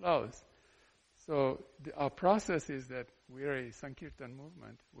fruits and flowers. So our process is that we're a Sankirtan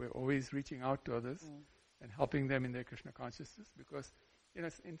movement. We're always reaching out to others and helping them in their Krishna consciousness, because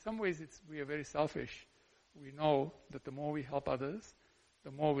in some ways we are very selfish. We know that the more we help others, the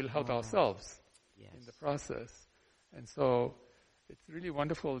more we'll help ourselves in the process. And so it's really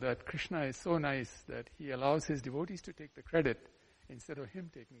wonderful that Krishna is so nice that he allows his devotees to take the credit instead of him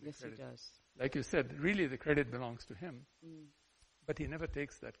taking the credit. Yes, he does. Like you said, really the credit belongs to him. But he never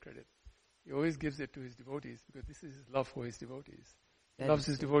takes that credit. He always gives it to his devotees, because this is his love for his devotees. He loves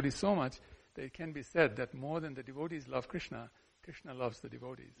his devotees so much that it can be said that more than the devotees love Krishna, Krishna loves the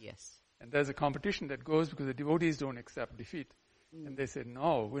devotees. Yes. And there's a competition that goes because the devotees don't accept defeat. And they say,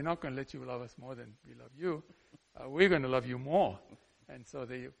 no, we're not going to let you love us more than we love you. We're going to love you more. And so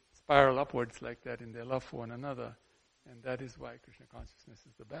they spiral upwards like that in their love for one another. And that is why Krishna consciousness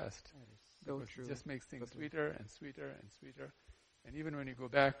is the best. That is so because true. it just makes things sweeter and sweeter and sweeter. And even when you go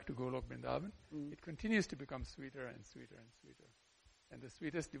back to Golok Vrindavan, it continues to become sweeter and sweeter and sweeter. And the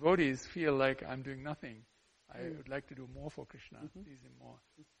sweetest devotees feel like, I'm doing nothing. I would like to do more for Krishna. Please him more.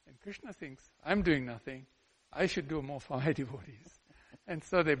 And Krishna thinks, I'm doing nothing. I should do more for my devotees. And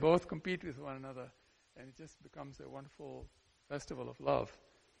so they both compete with one another. And it just becomes a wonderful festival of love.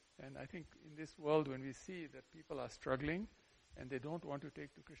 And I think in this world, when we see that people are struggling and they don't want to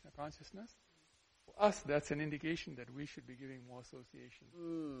take to Krishna consciousness, for us, that's an indication that we should be giving more association.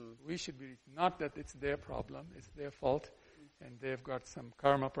 We should be, not that it's their problem, it's their fault, and they've got some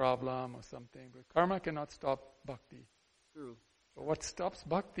karma problem or something. But karma cannot stop bhakti. True. But what stops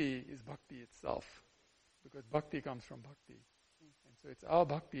bhakti is bhakti itself, because bhakti comes from bhakti. And so it's our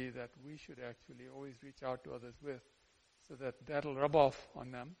bhakti that we should actually always reach out to others with, so that that'll rub off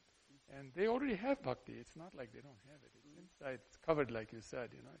on them. And they already have bhakti. It's not like they don't have it. It's inside. It's covered, like you said.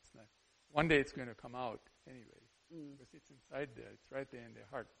 It's not. One day it's going to come out anyway, because it's inside there. It's right there in their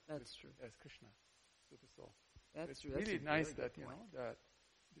heart. That's true. As Krishna, Super Soul. That's It's true. really That's a nice very that good point. that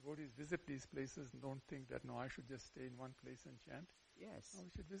devotees visit these places and don't think that I should just stay in one place and chant. Yes. No,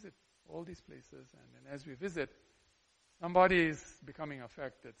 we should visit all these places, and then as we visit, somebody is becoming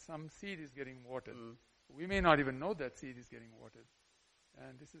affected. Some seed is getting watered. We may not even know that seed is getting watered.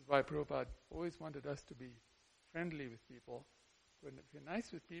 And this is why Prabhupada always wanted us to be friendly with people. When if you're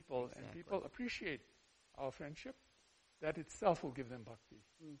nice with people and people appreciate our friendship, that itself will give them bhakti.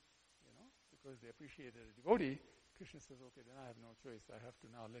 Because they appreciate that a devotee, Krishna says, okay, then I have no choice. I have to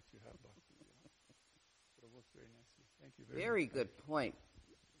now let you have bhakti. So it works very nicely. Thank you very much. Very good point,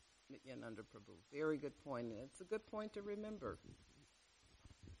 Nityananda Prabhu. Very good point. And it's a good point to remember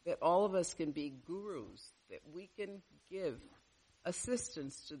that all of us can be gurus, that we can give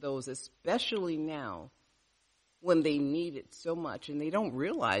assistance to those, especially now when they need it so much. And they don't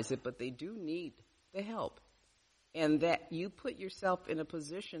realize it, but they do need the help. And that you put yourself in a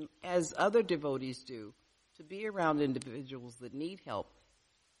position, as other devotees do, to be around individuals that need help.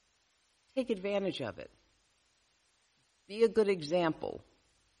 Take advantage of it. Be a good example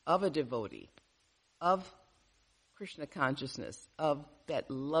of a devotee, of Krishna consciousness, of that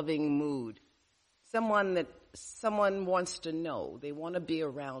loving mood. Someone wants to know. They want to be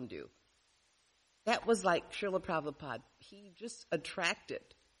around you. That was like Srila Prabhupada. He just attracted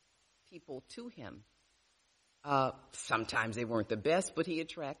people to him. Sometimes they weren't the best, but he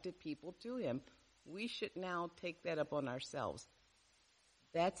attracted people to him. We should now take that up on ourselves.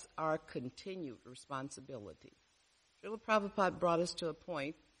 That's our continued responsibility. Srila Prabhupada brought us to a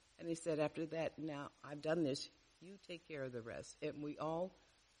point, and he said, after that, now I've done this, you take care of the rest. And we all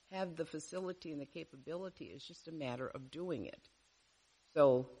have the facility and the capability. It's just a matter of doing it.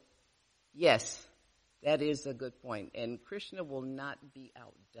 So, yes, that is a good point. And Krishna will not be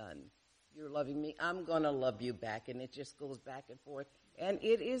outdone. You're loving me, I'm going to love you back. And it just goes back and forth. And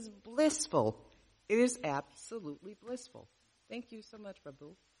it is blissful. It is absolutely blissful. Thank you so much,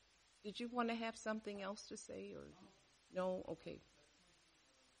 Prabhu. Did you want to have something else to say? Or no? Okay.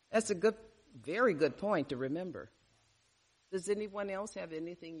 That's a very good point to remember. Does anyone else have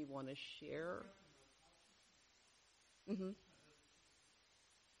anything you want to share?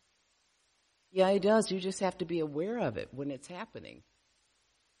 Yeah, it does. You just have to be aware of it when it's happening.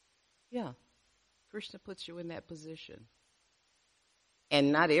 Yeah. Krishna puts you in that position.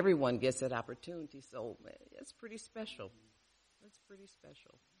 And not everyone gets that opportunity, so it's pretty special. It's pretty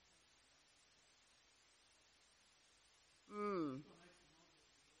special.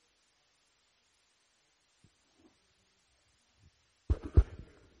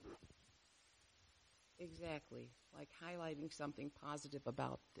 Exactly. Like highlighting something positive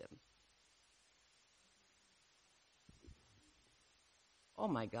about them. Oh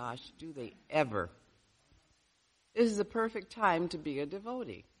my gosh, do they ever? This is the perfect time to be a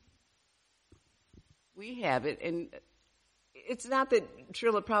devotee. We have it, and it's not that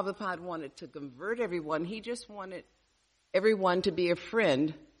Srila Prabhupada wanted to convert everyone. He just wanted everyone to be a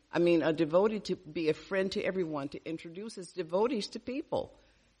friend. I mean, a devotee to be a friend to everyone, to introduce his devotees to people.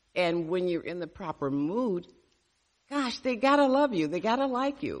 And when you're in the proper mood, gosh, they gotta love you. They gotta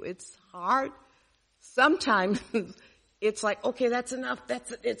like you. It's hard. Sometimes it's like, okay, that's enough.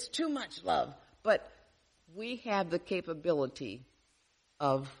 It's too much love. But we have the capability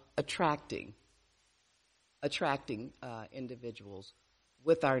of attracting individuals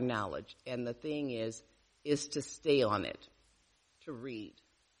with our knowledge. And the thing is to stay on it, to read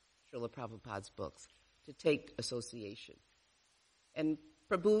Srila Prabhupada's books, to take association. And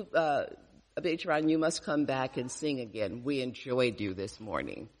Prabhu, Abhicharan, you must come back and sing again. We enjoyed you this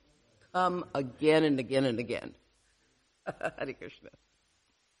morning. Come again and again and again. Hare Krishna.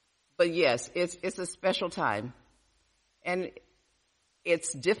 But yes, it's a special time. And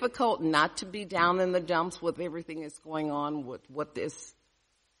it's difficult not to be down in the dumps with everything that's going on, with what this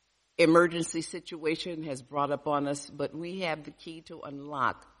emergency situation has brought up on us. But we have the key to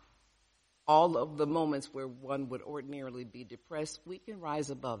unlock all of the moments where one would ordinarily be depressed. We can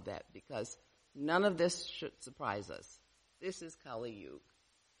rise above that because none of this should surprise us. This is Kali Yuga.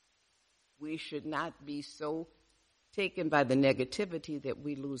 We should not be so taken by the negativity that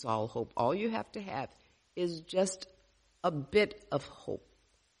we lose all hope. All you have to have is just a bit of hope.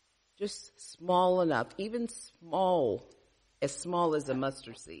 Just small enough, even small as a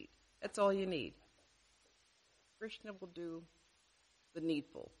mustard seed. That's all you need. Krishna will do the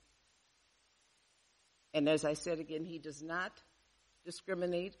needful. And as I said again, he does not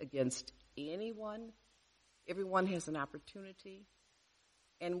discriminate against anyone. Everyone has an opportunity.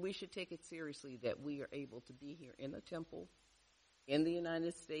 And we should take it seriously that we are able to be here in the temple, in the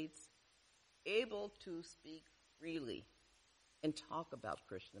United States, able to speak freely and talk about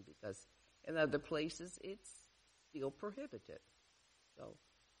Krishna, because in other places it's still prohibited. So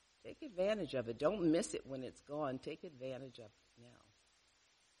take advantage of it. Don't miss it when it's gone. Take advantage of it now.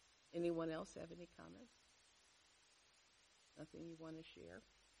 Anyone else have any comments? Nothing you want to share?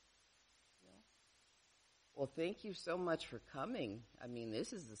 No? Well, thank you so much for coming. I mean,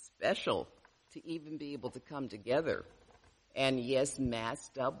 this is a special to even be able to come together. And yes,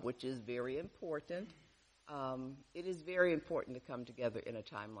 masked up, which is very important. It is very important to come together in a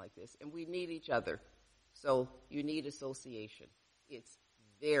time like this. And we need each other. So you need association. It's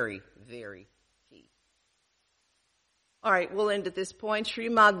very, very key. All right, we'll end at this point.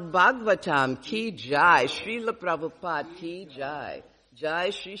 Srimad Bhagavatam ki jai. Srila Prabhupada ki jai. Jai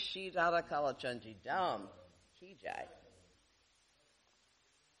Shri Shri Radha Kalachandji Dham ki jai.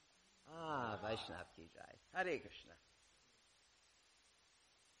 Vaishnav ki jai. Hare Krishna.